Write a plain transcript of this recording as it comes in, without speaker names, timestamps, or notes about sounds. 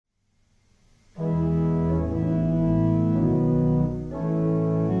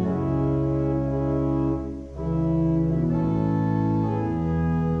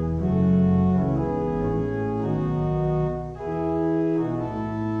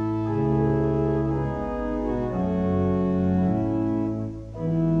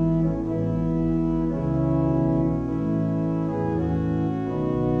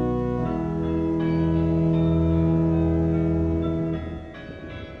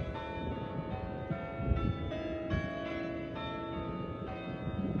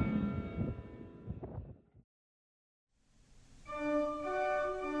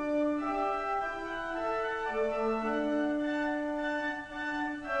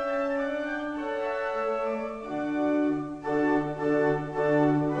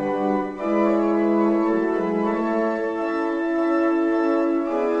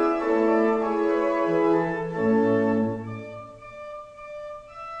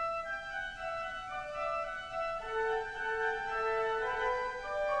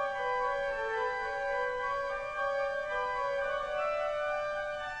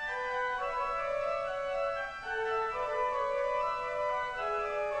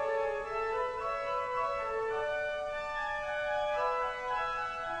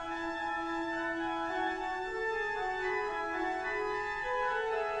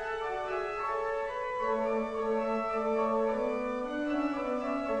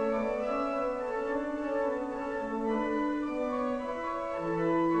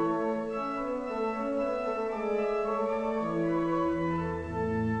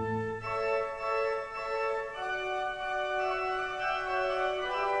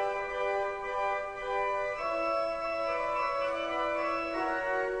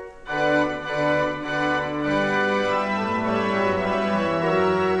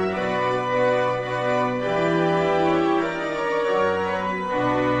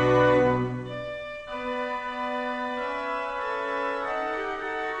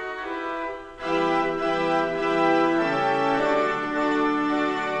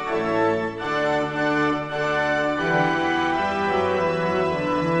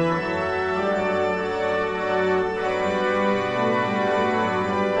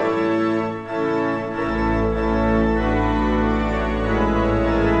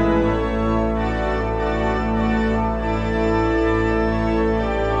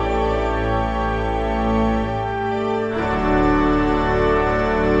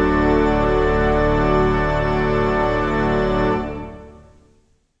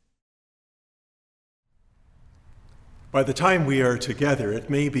By the time we are together, it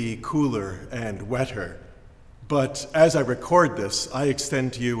may be cooler and wetter, but as I record this, I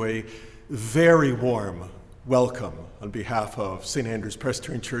extend to you a very warm welcome on behalf of St. Andrew's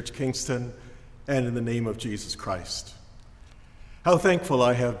Presbyterian Church, Kingston, and in the name of Jesus Christ. How thankful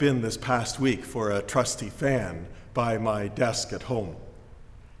I have been this past week for a trusty fan by my desk at home,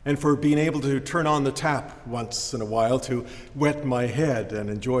 and for being able to turn on the tap once in a while to wet my head and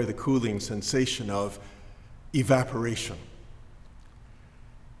enjoy the cooling sensation of evaporation.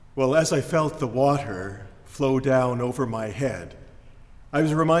 Well, as I felt the water flow down over my head, I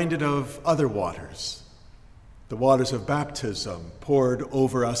was reminded of other waters, the waters of baptism poured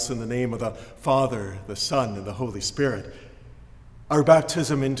over us in the name of the Father, the Son, and the Holy Spirit, our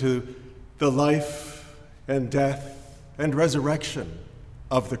baptism into the life and death and resurrection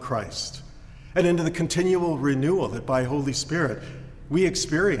of the Christ, and into the continual renewal that by Holy Spirit we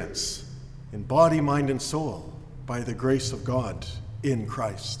experience in body, mind, and soul by the grace of God in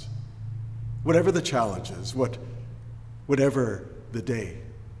Christ. Whatever the challenges, whatever the day.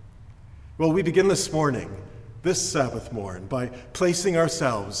 Well, we begin this morning, this Sabbath morn, by placing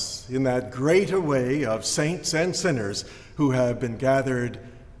ourselves in that great array of saints and sinners who have been gathered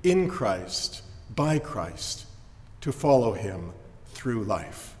in Christ, by Christ, to follow him through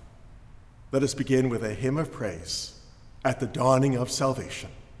life. Let us begin with a hymn of praise at the dawning of salvation.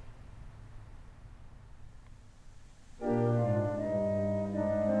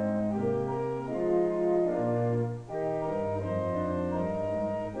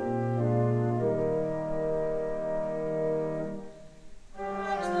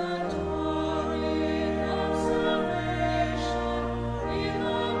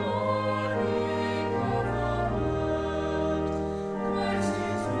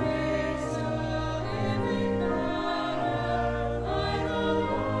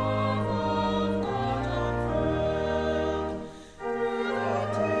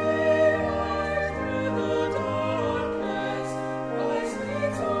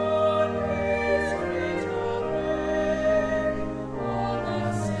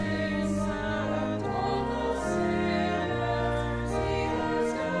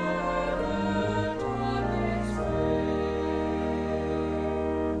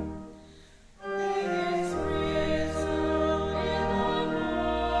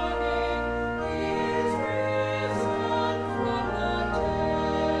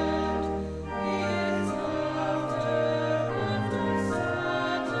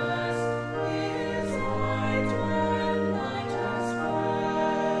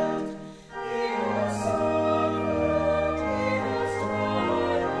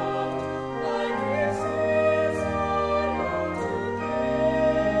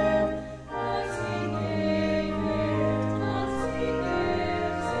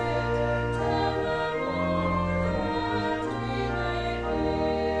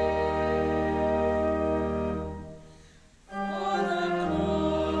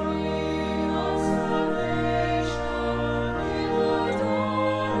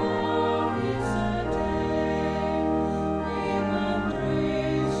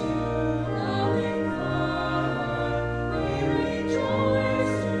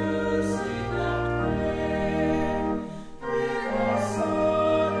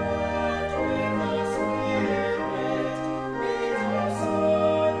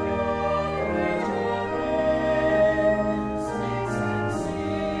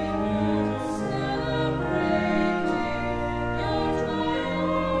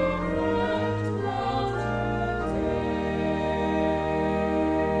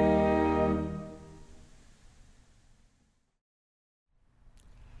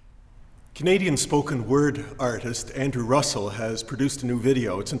 Canadian spoken word artist Andrew Russell has produced a new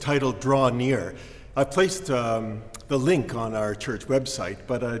video. It's entitled Draw Near. I've placed the link on our church website,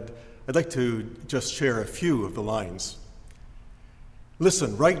 but I'd like to just share a few of the lines.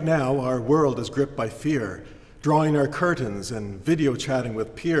 Listen, right now our world is gripped by fear, drawing our curtains and video chatting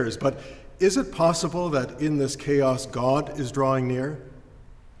with peers, but is it possible that in this chaos God is drawing near?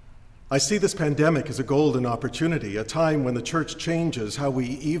 I see this pandemic as a golden opportunity, a time when the church changes how we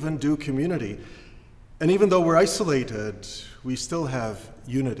even do community. And even though we're isolated, we still have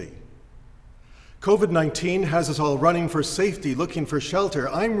unity. COVID-19 has us all running for safety, looking for shelter.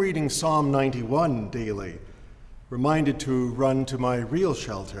 I'm reading Psalm 91 daily, reminded to run to my real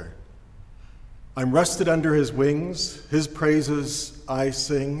shelter. I'm rested under his wings, his praises I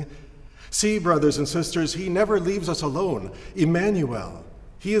sing. See, brothers and sisters, he never leaves us alone. Emmanuel.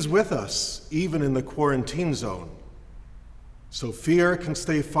 He is with us, even in the quarantine zone. So fear can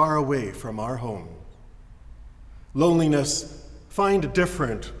stay far away from our home. Loneliness, find a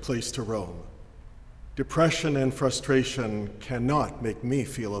different place to roam. Depression and frustration cannot make me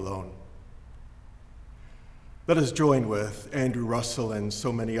feel alone. Let us join with Andrew Russell and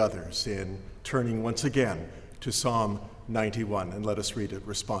so many others in turning once again to Psalm 91, and let us read it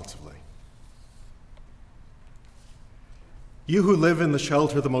responsively. You who live in the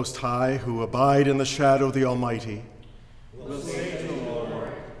shelter of the Most High, who abide in the shadow of the Almighty, will say to the Lord,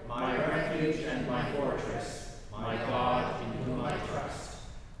 my refuge and my fortress, my God in whom I trust.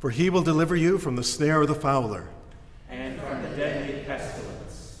 For he will deliver you from the snare of the fowler, and from the deadly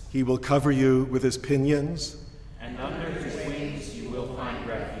pestilence. He will cover you with his pinions, and under his wings you will find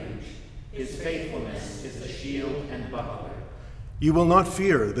refuge. His faithfulness is the shield and buckler. You will not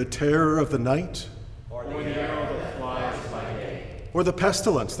fear the terror of the night, or the arrow that flies by day, or the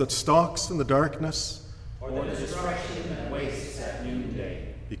pestilence that stalks in the darkness, or the destruction that wastes at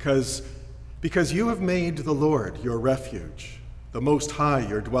noonday. Because you have made the Lord your refuge, the Most High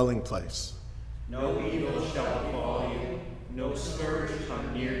your dwelling place. No evil shall befall you, no scourge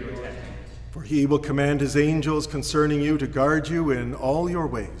come near your tent. For he will command his angels concerning you to guard you in all your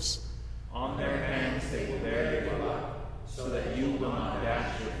ways. On their hands they will bear you up, so that you will not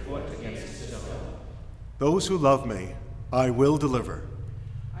dash your foot against a stone. Those who love me, I will deliver.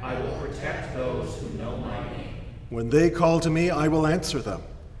 I will protect those who know my name. When they call to me, I will answer them.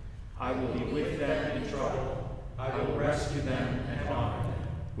 I will be with them in trouble. I will rescue them and honor them.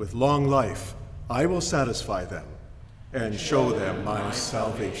 With long life, I will satisfy them and show them my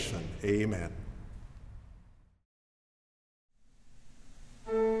salvation. Amen.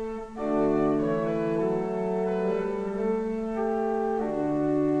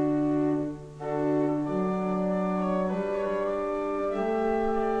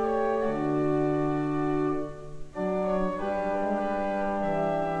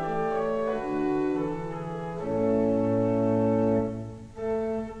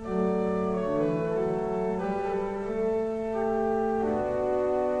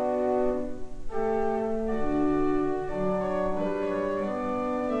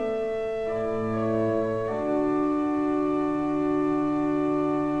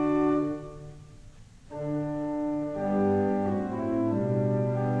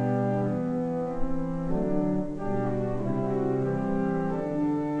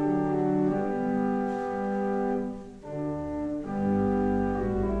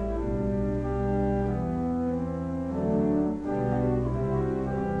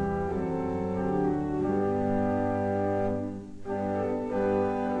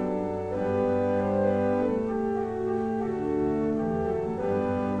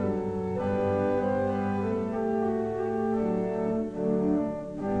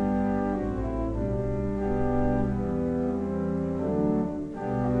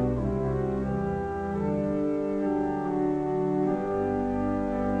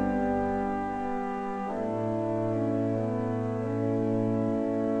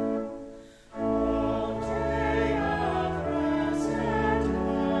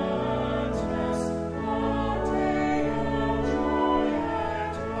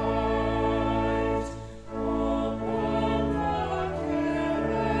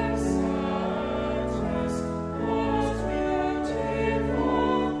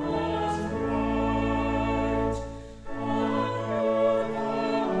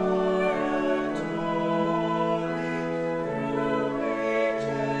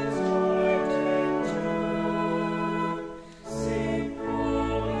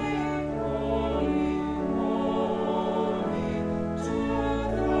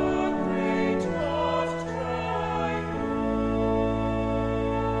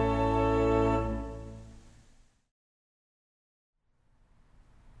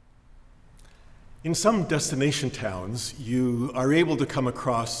 In some destination towns, you are able to come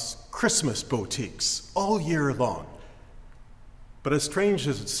across Christmas boutiques all year long. But as strange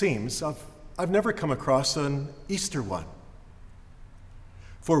as it seems, I've never come across an Easter one.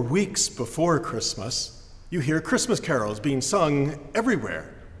 For weeks before Christmas, you hear Christmas carols being sung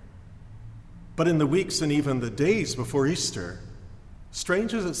everywhere. But in the weeks and even the days before Easter,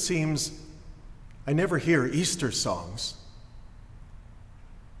 strange as it seems, I never hear Easter songs.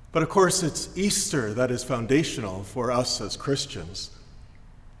 But of course, it's Easter that is foundational for us as Christians.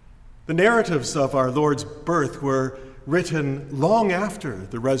 The narratives of our Lord's birth were written long after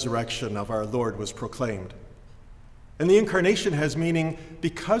the resurrection of our Lord was proclaimed. And the incarnation has meaning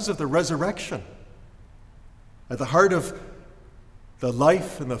because of the resurrection. At the heart of the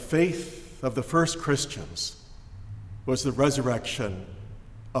life and the faith of the first Christians was the resurrection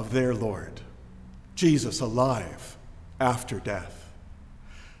of their Lord, Jesus alive after death.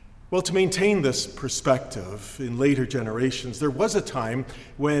 Well, to maintain this perspective in later generations, there was a time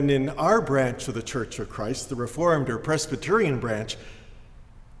when in our branch of the Church of Christ, the Reformed or Presbyterian branch,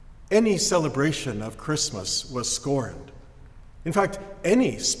 any celebration of Christmas was scorned. In fact,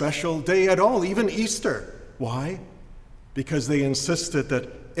 any special day at all, even Easter. Why? Because they insisted that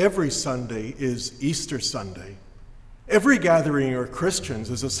every Sunday is Easter Sunday. Every gathering of Christians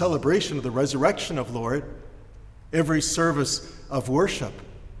is a celebration of the resurrection of Lord. Every service of worship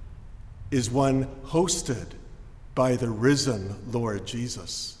is one hosted by the risen Lord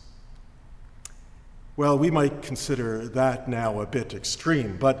Jesus. Well, we might consider that now a bit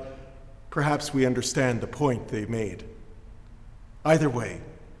extreme, but perhaps we understand the point they made. Either way,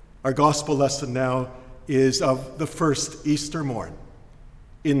 our gospel lesson now is of the first Easter morn,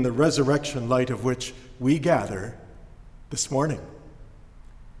 in the resurrection light of which we gather this morning.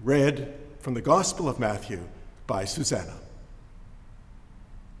 Read from the Gospel of Matthew by Susanna.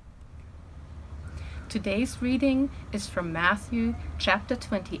 Today's reading is from Matthew chapter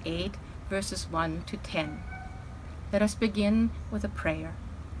 28, verses 1 to 10. Let us begin with a prayer.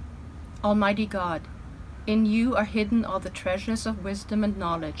 Almighty God, in you are hidden all the treasures of wisdom and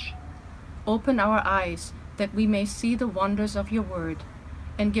knowledge. Open our eyes that we may see the wonders of your word,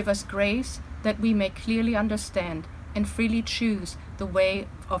 and give us grace that we may clearly understand and freely choose the way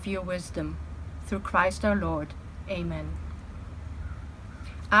of your wisdom. Through Christ our Lord. Amen.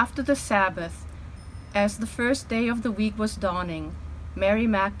 After the Sabbath, as the first day of the week was dawning, Mary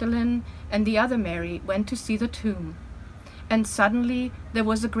Magdalene and the other Mary went to see the tomb. And suddenly there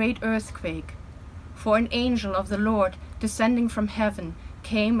was a great earthquake, for an angel of the Lord, descending from heaven,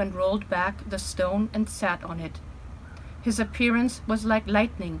 came and rolled back the stone and sat on it. His appearance was like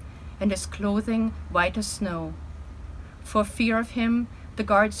lightning, and his clothing white as snow. For fear of him, the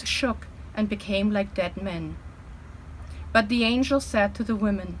guards shook and became like dead men. But the angel said to the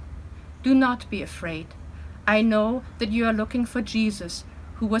women, "Do not be afraid. I know that you are looking for Jesus,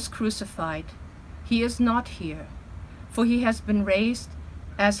 who was crucified. He is not here, for he has been raised,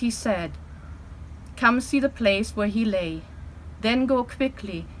 as he said. Come see the place where he lay. Then go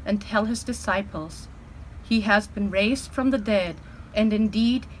quickly and tell his disciples, he has been raised from the dead, and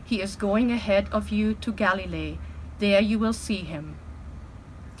indeed he is going ahead of you to Galilee. There you will see him."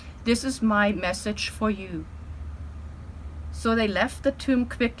 This is my message for you. So they left the tomb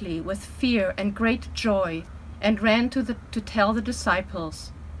quickly with fear and great joy, and ran to tell the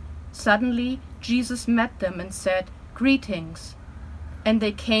disciples. Suddenly Jesus met them and said, "Greetings." And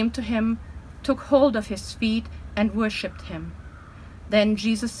they came to him, took hold of his feet, and worshipped him. Then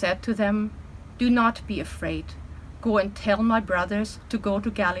Jesus said to them, "Do not be afraid. Go and tell my brothers to go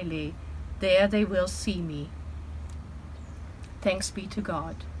to Galilee. There they will see me." Thanks be to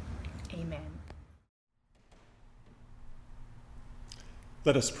God. Amen.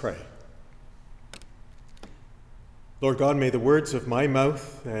 Let us pray. Lord God, may the words of my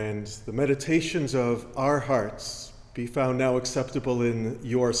mouth and the meditations of our hearts be found now acceptable in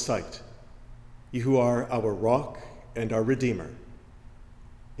your sight, you who are our rock and our Redeemer.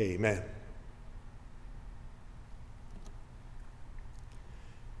 Amen.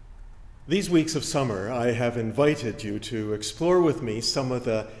 These weeks of summer, I have invited you to explore with me some of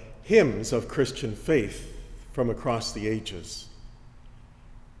the hymns of Christian faith from across the ages.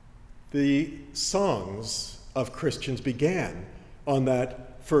 The songs of Christians began on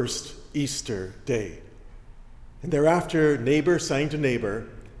that first Easter day. And thereafter, neighbor sang to neighbor,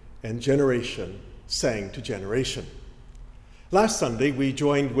 and generation sang to generation. Last Sunday, we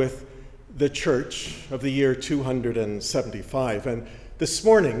joined with the church of the year 275, and this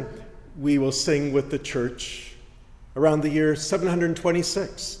morning, we will sing with the church around the year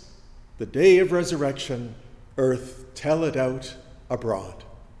 726, the day of resurrection, earth tell it out abroad.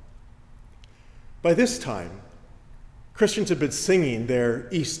 By this time, Christians had been singing their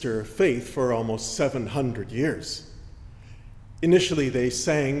Easter faith for almost 700 years. Initially, they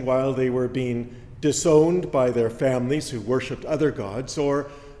sang while they were being disowned by their families who worshipped other gods, or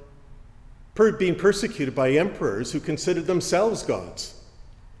being persecuted by emperors who considered themselves gods.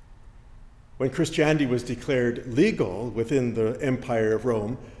 When Christianity was declared legal within the Empire of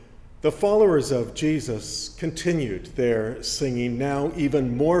Rome, the followers of Jesus continued their singing now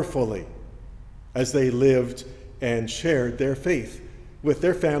even more fully as they lived and shared their faith with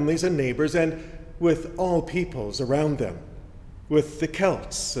their families and neighbors and with all peoples around them, with the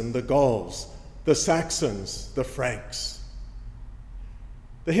Celts and the Gauls, the Saxons, the Franks.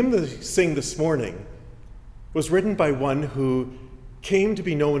 The hymn that we sing this morning was written by one who came to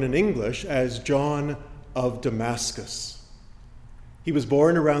be known in English as John of Damascus. He was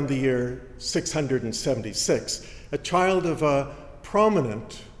born around the year 676, a child of a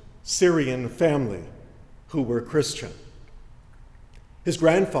prominent Syrian family who were Christian. His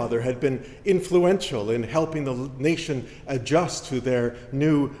grandfather had been influential in helping the nation adjust to their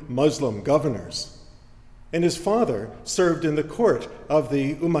new Muslim governors, and his father served in the court of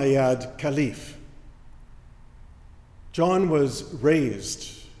the Umayyad Caliph. John was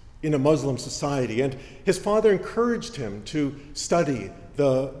raised in a Muslim society, and his father encouraged him to study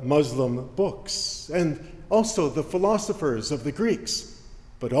the Muslim books and also the philosophers of the Greeks,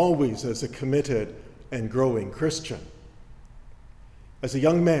 but always as a committed and growing Christian. As a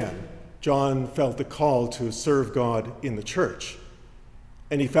young man, John felt the call to serve God in the church,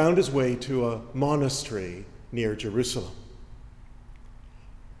 and he found his way to a monastery near Jerusalem.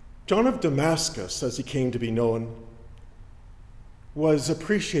 John of Damascus, as he came to be known, was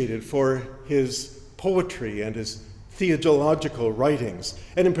appreciated for his poetry and his theological writings,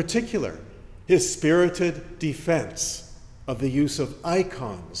 and in particular, his spirited defense of the use of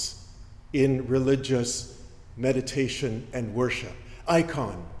icons in religious meditation and worship.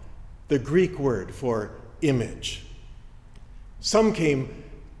 Icon, the Greek word for image. Some came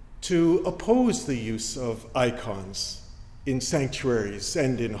to oppose the use of icons in sanctuaries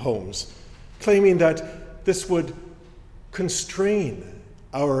and in homes, claiming that this would constrain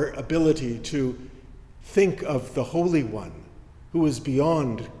our ability to think of the Holy One who is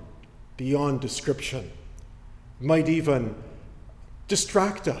beyond description, might even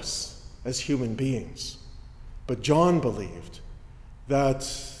distract us as human beings. But John believed that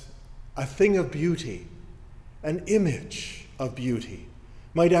a thing of beauty, an image of beauty,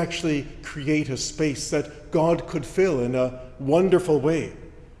 might actually create a space that God could fill in a wonderful way,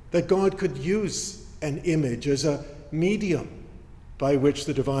 that God could use an image as a medium by which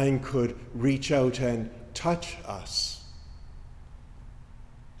the divine could reach out and touch us.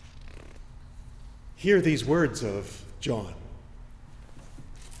 Hear these words of John.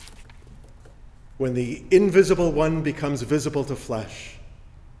 When the invisible one becomes visible to flesh,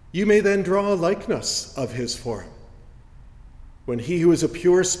 you may then draw a likeness of his form. When he who is a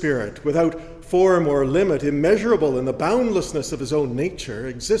pure spirit, without form or limit, immeasurable in the boundlessness of his own nature,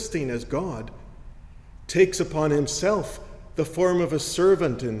 existing as God, takes upon himself the form of a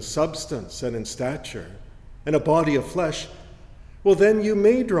servant in substance and in stature, and a body of flesh, well, then you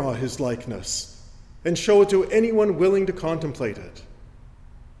may draw his likeness and show it to anyone willing to contemplate it.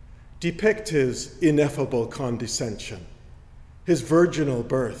 Depict his ineffable condescension, his virginal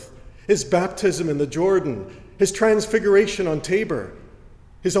birth, his baptism in the Jordan, his transfiguration on Tabor,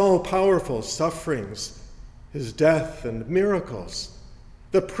 his all-powerful sufferings, his death and miracles,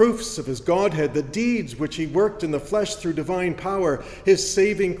 the proofs of his Godhead, the deeds which he worked in the flesh through divine power, his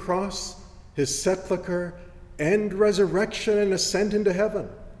saving cross, his sepulchre, and resurrection and ascent into heaven.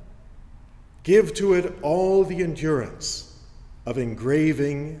 Give to it all the endurance of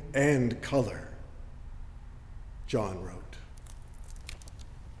engraving and color, John wrote.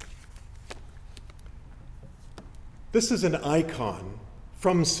 This is an icon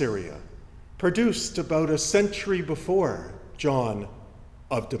from Syria, produced about a century before John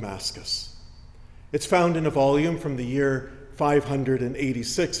of Damascus. It's found in a volume from the year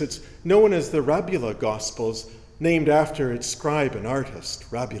 586. It's known as the Rabula Gospels, named after its scribe and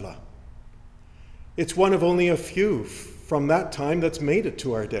artist, Rabula. It's one of only a few from that time that's made it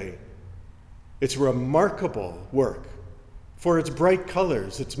to our day. It's a remarkable work for its bright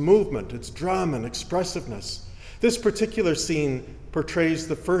colors, its movement, its drama and expressiveness. This particular scene portrays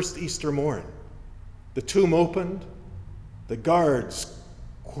the first Easter morn. The tomb opened, the guards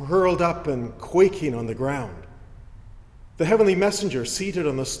curled up and quaking on the ground. The heavenly messenger seated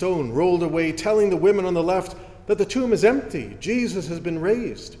on the stone rolled away, telling the women on the left that the tomb is empty, Jesus has been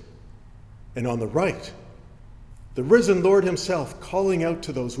raised. And on the right, the risen Lord himself calling out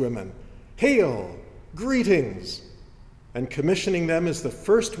to those women, "Hail, greetings," and commissioning them as the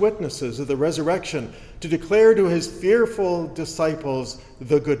first witnesses of the resurrection to declare to his fearful disciples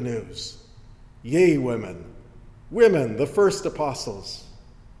the good news. Yea, women, the first apostles.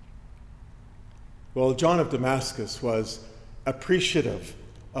 Well, John of Damascus was appreciative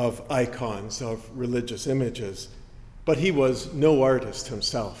of icons, of religious images, but he was no artist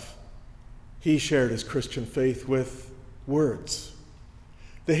himself. He shared his Christian faith with words.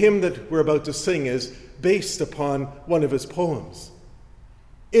 The hymn that we're about to sing is based upon one of his poems.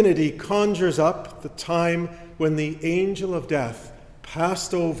 In it, he conjures up the time when the angel of death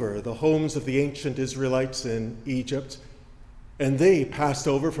passed over the homes of the ancient Israelites in Egypt, and they passed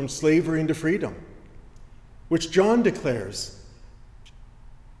over from slavery into freedom, which John declares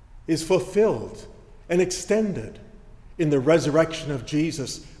is fulfilled and extended in the resurrection of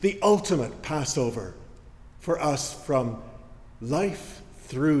Jesus, the ultimate Passover for us from life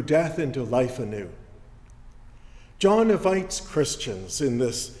through death into life anew. John invites Christians in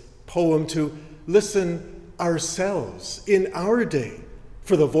this poem to listen ourselves in our day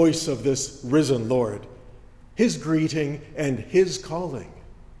for the voice of this risen Lord, his greeting and his calling.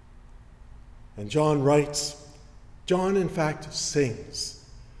 And John writes, John in fact sings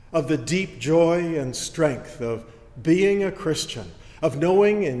of the deep joy and strength of being a Christian, of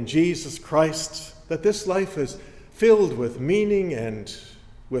knowing in Jesus Christ that this life is filled with meaning and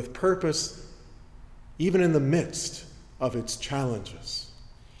with purpose, even in the midst of its challenges.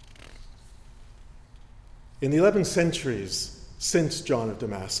 In the 11 centuries since John of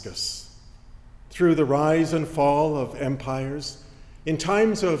Damascus, through the rise and fall of empires, in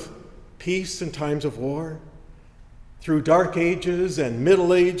times of peace and times of war, through dark ages and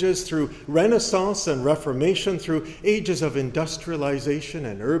middle ages, through Renaissance and Reformation, through ages of industrialization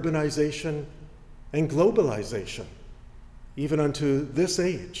and urbanization and globalization, even unto this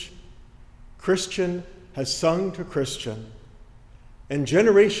age, Christian has sung to Christian, and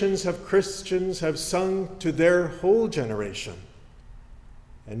generations of Christians have sung to their whole generation.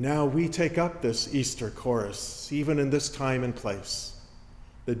 And now we take up this Easter chorus, even in this time and place.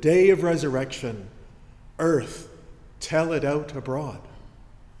 The day of resurrection, earth, tell it out abroad.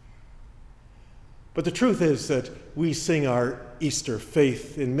 But the truth is that we sing our Easter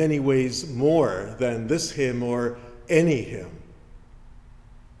faith in many ways more than this hymn or any hymn.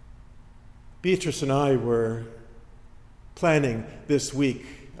 Beatrice and I were planning this week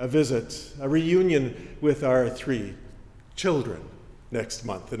a visit, a reunion with our 3 children next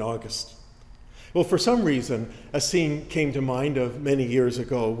month in August. Well, for some reason, a scene came to mind of many years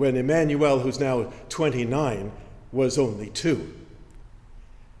ago when Emmanuel, who's now 29, was only 2.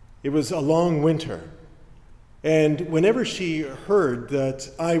 It was a long winter, and whenever she heard that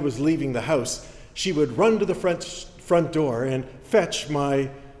I was leaving the house, she would run to the front door and fetch my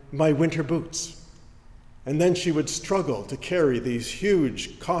winter boots. And then she would struggle to carry these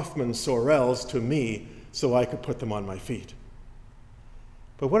huge Kaufmann Sorels to me so I could put them on my feet.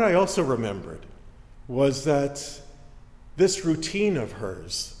 But what I also remembered was that this routine of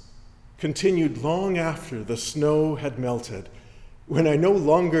hers continued long after the snow had melted, when I no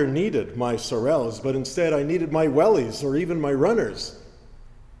longer needed my Sorels, but instead I needed my wellies or even my runners.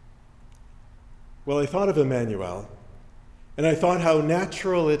 Well, I thought of Emmanuel, and I thought how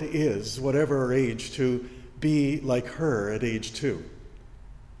natural it is, whatever her age, to be like her at age 2.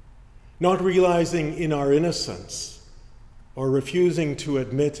 Not realizing in our innocence or refusing to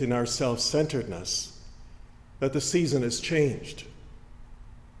admit in our self-centeredness that the season has changed,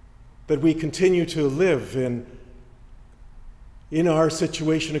 that we continue to live in our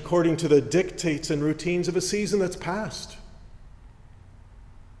situation according to the dictates and routines of a season that's past.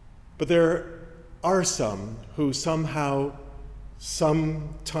 But there are some who somehow,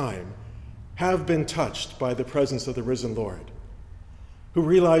 sometime, have been touched by the presence of the risen Lord, who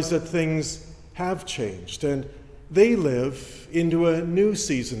realize that things have changed and they live into a new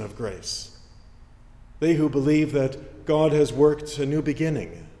season of grace. They who believe that God has worked a new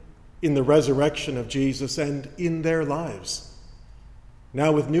beginning in the resurrection of Jesus and in their lives,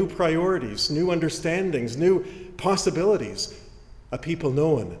 now with new priorities, new understandings, new possibilities, a people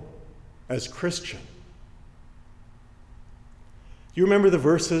known as Christian. Do you remember the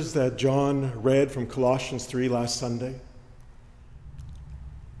verses that John read from Colossians 3 last Sunday?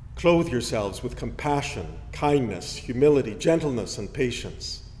 Clothe yourselves with compassion, kindness, humility, gentleness, and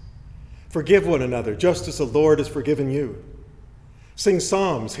patience. Forgive one another, just as the Lord has forgiven you. Sing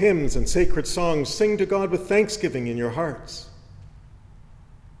psalms, hymns, and sacred songs. Sing to God with thanksgiving in your hearts.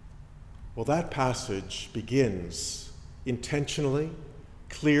 Well, that passage begins intentionally,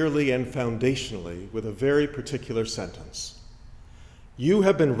 clearly, and foundationally with a very particular sentence. You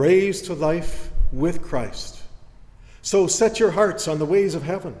have been raised to life with Christ, so set your hearts on the ways of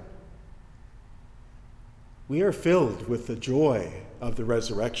heaven. We are filled with the joy of the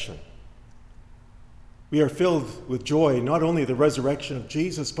resurrection. We are filled with joy, not only the resurrection of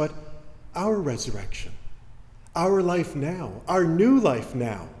Jesus, but our resurrection, our life now, our new life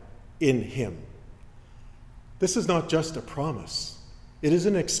now in him. This is not just a promise. It is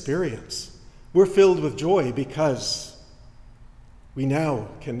an experience. We're filled with joy because we now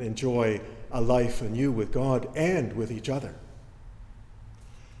can enjoy a life anew with God and with each other.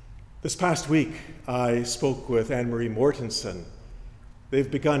 This past week, I spoke with Anne-Marie Mortensen. They've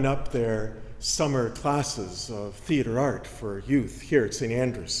begun up their summer classes of theater art for youth here at St.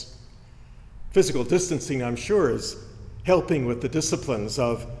 Andrews. Physical distancing, I'm sure, is helping with the disciplines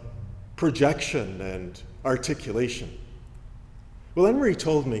of projection and articulation. Well, Anne-Marie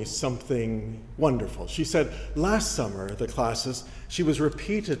told me something wonderful. She said last summer at the classes, she was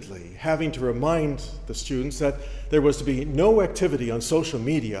repeatedly having to remind the students that there was to be no activity on social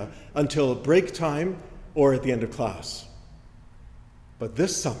media until break time or at the end of class. But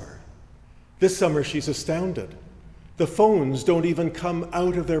this summer she's astounded. The phones don't even come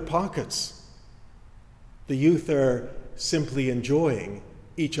out of their pockets. The youth are simply enjoying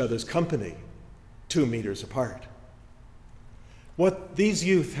each other's company, 2 meters apart. What these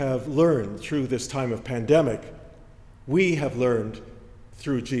youth have learned through this time of pandemic, we have learned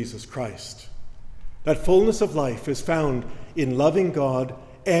through Jesus Christ. That fullness of life is found in loving God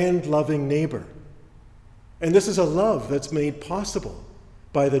and loving neighbor. And this is a love that's made possible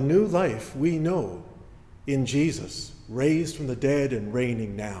by the new life we know in Jesus, raised from the dead and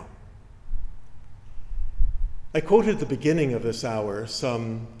reigning now. I quoted at the beginning of this hour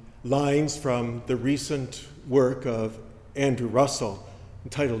some lines from the recent work of Andrew Russell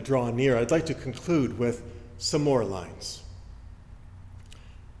entitled Draw Near. I'd like to conclude with some more lines.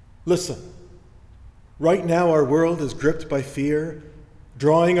 Listen, right now our world is gripped by fear,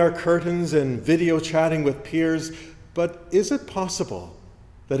 drawing our curtains and video chatting with peers, but is it possible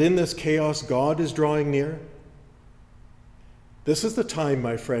that in this chaos God is drawing near? This is the time,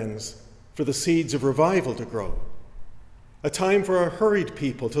 my friends, for the seeds of revival to grow, a time for our hurried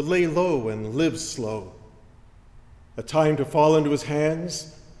people to lay low and live slow, a time to fall into his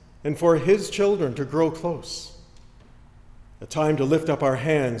hands and for his children to grow close, a time to lift up our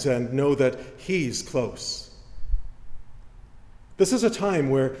hands and know that he's close. This is a time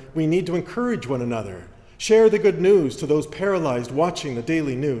where we need to encourage one another, share the good news to those paralyzed watching the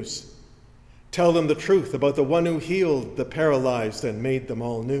daily news, tell them the truth about the one who healed the paralyzed and made them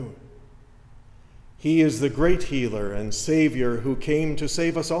all new. He is the great healer and Savior who came to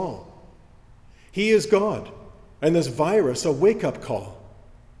save us all. He is God, and this virus a wake-up call.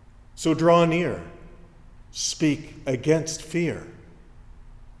 So draw near, speak against fear.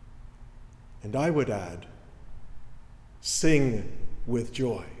 And I would add, sing with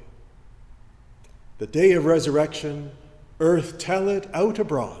joy. The day of resurrection, earth tell it out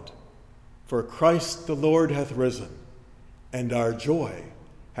abroad, for Christ the Lord hath risen, and our joy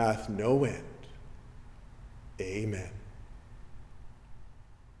hath no end. Amen.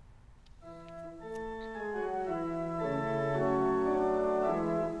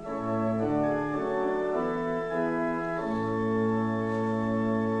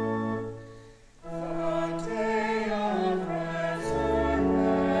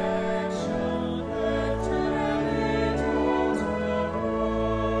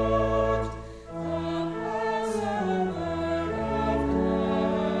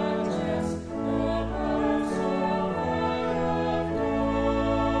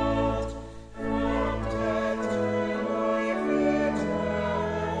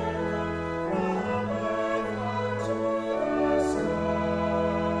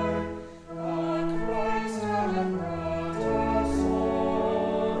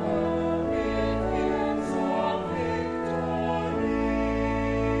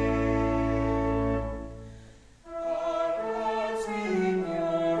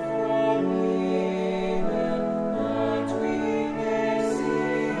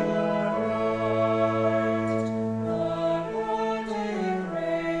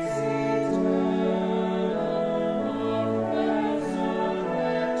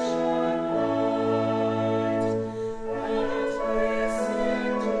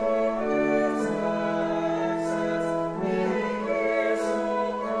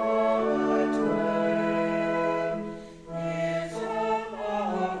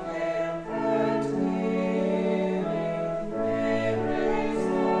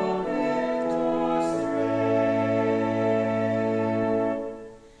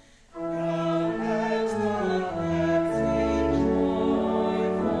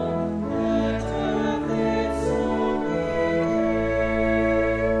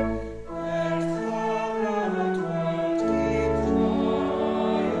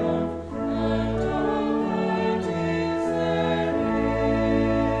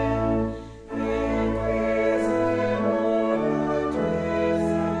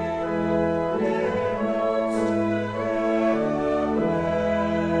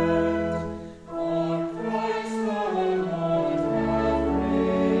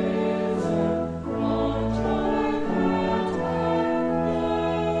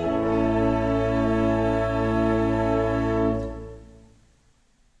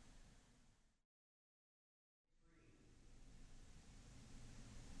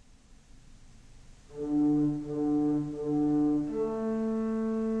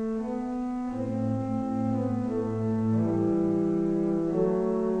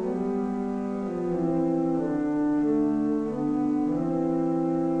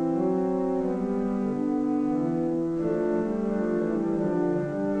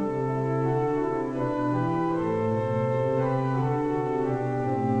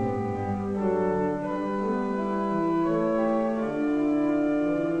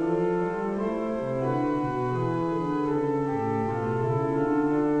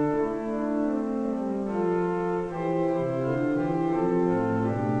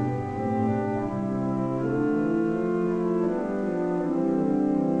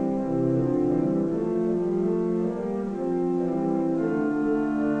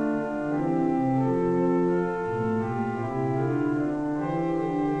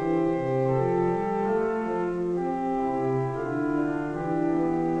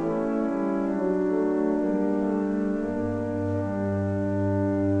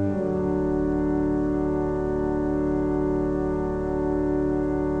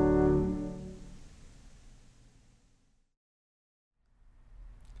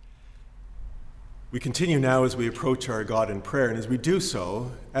 We continue now as we approach our God in prayer, and as we do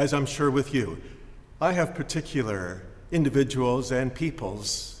so, as I'm sure with you, I have particular individuals and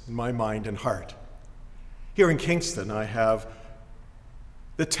peoples in my mind and heart. Here in Kingston, I have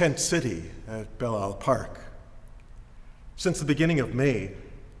the tent city at Belle Isle Park. Since the beginning of May,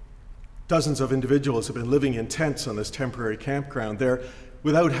 dozens of individuals have been living in tents on this temporary campground. They're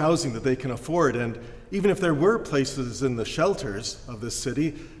without housing that they can afford, and even if there were places in the shelters of this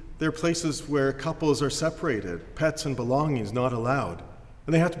city, they're places where couples are separated, pets and belongings not allowed,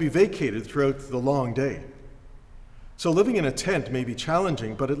 and they have to be vacated throughout the long day. So living in a tent may be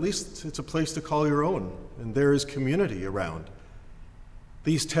challenging, but at least it's a place to call your own, and there is community around.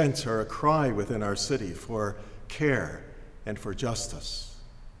 These tents are a cry within our city for care and for justice.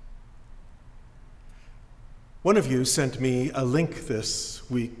 One of you sent me a link this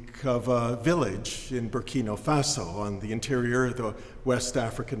week of a village in Burkina Faso on the interior of the West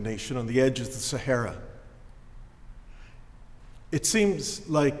African nation on the edge of the Sahara. It seems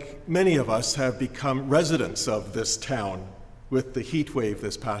like many of us have become residents of this town with the heat wave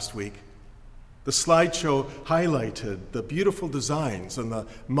this past week. The slideshow highlighted the beautiful designs on the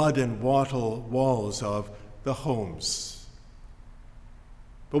mud and wattle walls of the homes.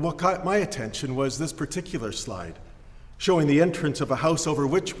 But what caught my attention was this particular slide, showing the entrance of a house over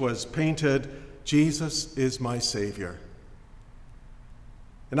which was painted, "Jesus is my Savior."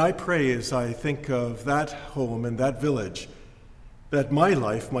 And I pray as I think of that home and that village, that my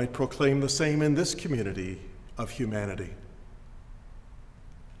life might proclaim the same in this community of humanity.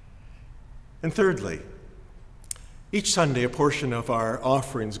 And thirdly, each Sunday a portion of our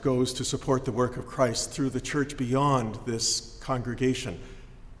offerings goes to support the work of Christ through the church beyond this congregation.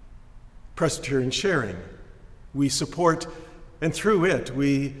 Presbyterian Sharing, we support, and through it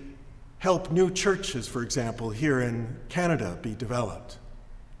we help new churches, for example, here in Canada be developed.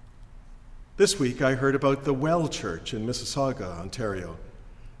 This week I heard about the Well Church in Mississauga, Ontario.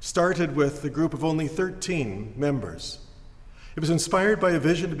 Started with a group of only 13 members. It was inspired by a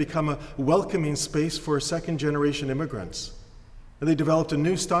vision to become a welcoming space for second-generation immigrants. And they developed a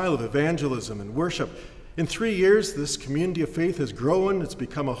new style of evangelism and worship. In 3 years, this community of faith has grown. It's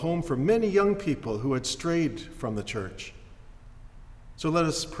become a home for many young people who had strayed from the church. So let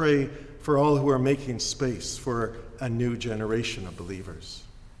us pray for all who are making space for a new generation of believers.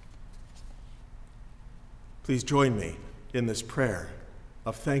 Please join me in this prayer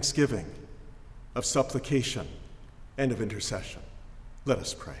of thanksgiving, of supplication, and of intercession. Let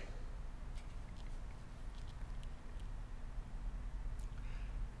us pray.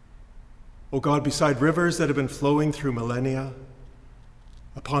 O God, beside rivers that have been flowing through millennia,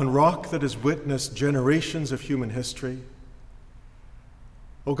 upon rock that has witnessed generations of human history,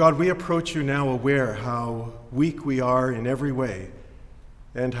 O God, we approach you now aware how weak we are in every way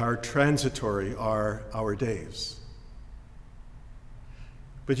and how transitory are our days.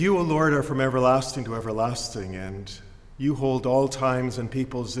 But you, O Lord, are from everlasting to everlasting, and you hold all times and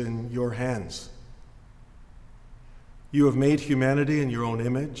peoples in your hands. You have made humanity in your own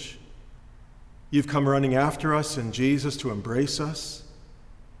image. You've come running after us in Jesus to embrace us.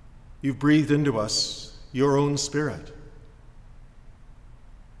 You've breathed into us your own Spirit.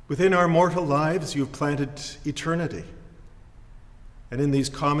 Within our mortal lives, you've planted eternity. And in these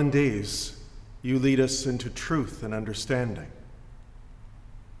common days, you lead us into truth and understanding.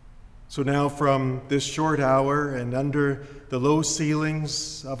 So now from this short hour and under the low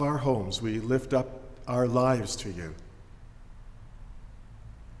ceilings of our homes, we lift up our lives to you.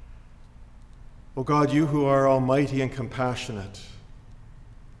 O God, you who are almighty and compassionate,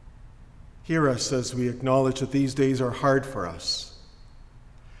 hear us as we acknowledge that these days are hard for us.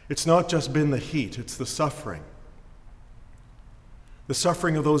 It's not just been the heat, it's the suffering. The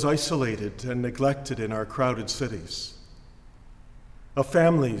suffering of those isolated and neglected in our crowded cities, of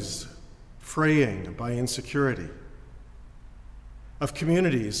families fraying by insecurity, of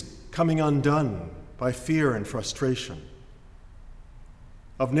communities coming undone by fear and frustration,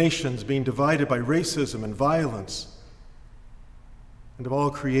 of nations being divided by racism and violence, and of all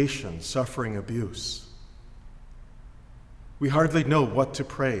creation suffering abuse. We hardly know what to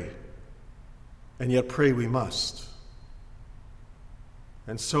pray, and yet pray we must.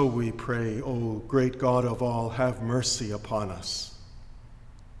 And so we pray, O great God of all, have mercy upon us.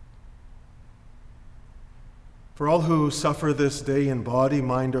 For all who suffer this day in body,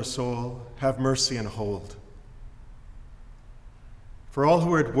 mind, or soul, have mercy and hold. For all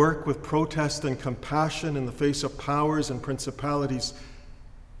who are at work with protest and compassion in the face of powers and principalities,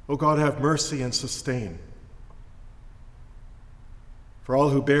 O God, have mercy and sustain. For all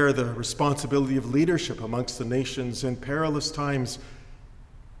who bear the responsibility of leadership amongst the nations in perilous times,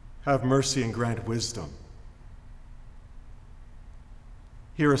 Have mercy and grant wisdom.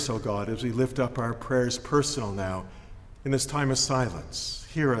 Hear us, O God, as we lift up our prayers personal now in this time of silence.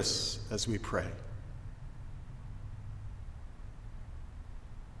 Hear us as we pray.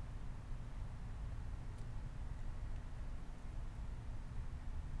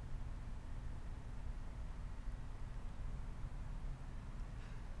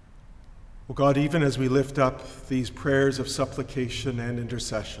 O God, even as we lift up these prayers of supplication and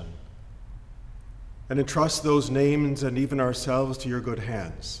intercession, and entrust those names and even ourselves to your good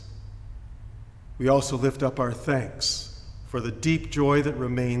hands, we also lift up our thanks for the deep joy that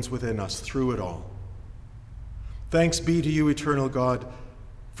remains within us through it all. Thanks be to you, eternal God,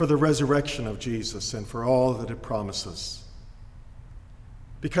 for the resurrection of Jesus and for all that it promises.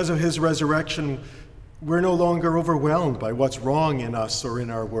 Because of his resurrection, we're no longer overwhelmed by what's wrong in us or in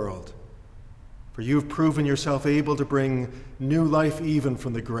our world. For you've proven yourself able to bring new life even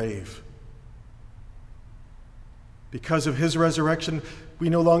from the grave. Because of his resurrection, we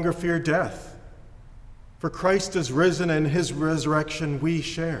no longer fear death. For Christ is risen, and his resurrection we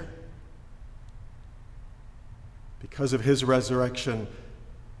share. Because of his resurrection,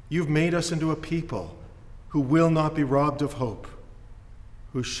 you've made us into a people who will not be robbed of hope,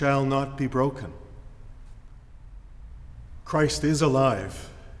 who shall not be broken. Christ is alive,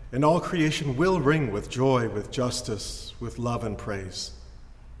 and all creation will ring with joy, with justice, with love and praise.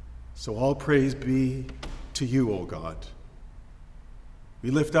 So all praise be to you, O God. We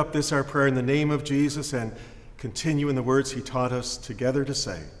lift up this our prayer in the name of Jesus and continue in the words he taught us together to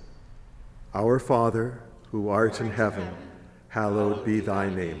say, Our Father, who art in heaven, hallowed be thy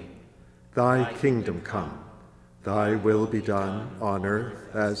name. Thy kingdom come, thy will be done on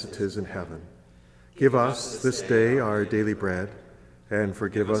earth as it is in heaven. Give us this day our daily bread, and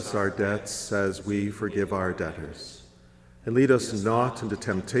forgive us our debts as we forgive our debtors. And lead us not into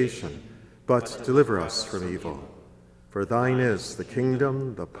temptation, but deliver us from evil. For thine is the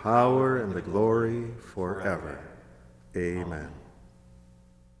kingdom, the power, and the glory forever. Amen.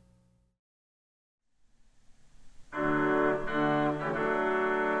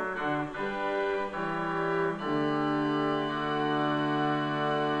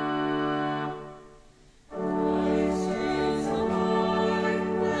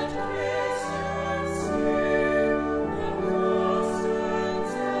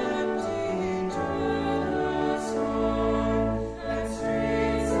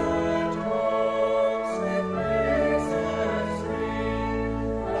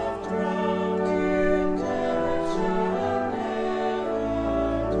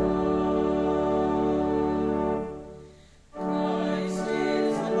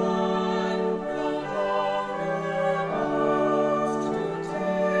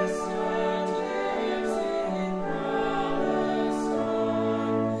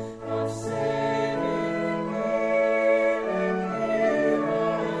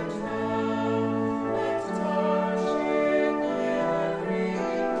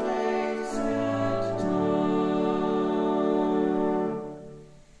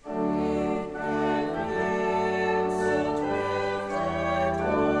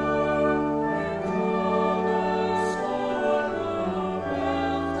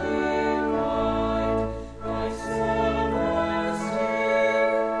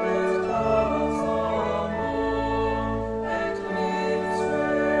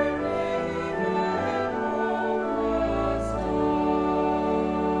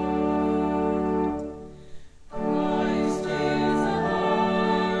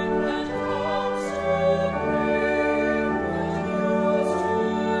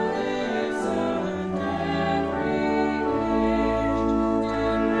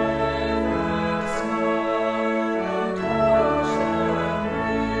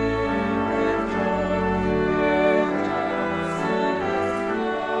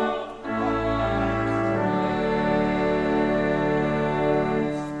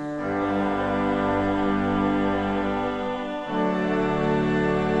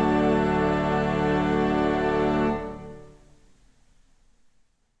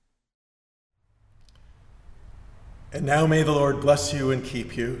 And now may the Lord bless you and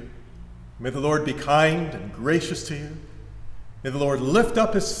keep you. May the Lord be kind and gracious to you. May the Lord lift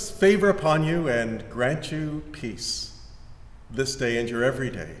up his favor upon you and grant you peace this day and your every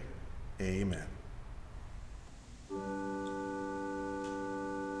day. Amen.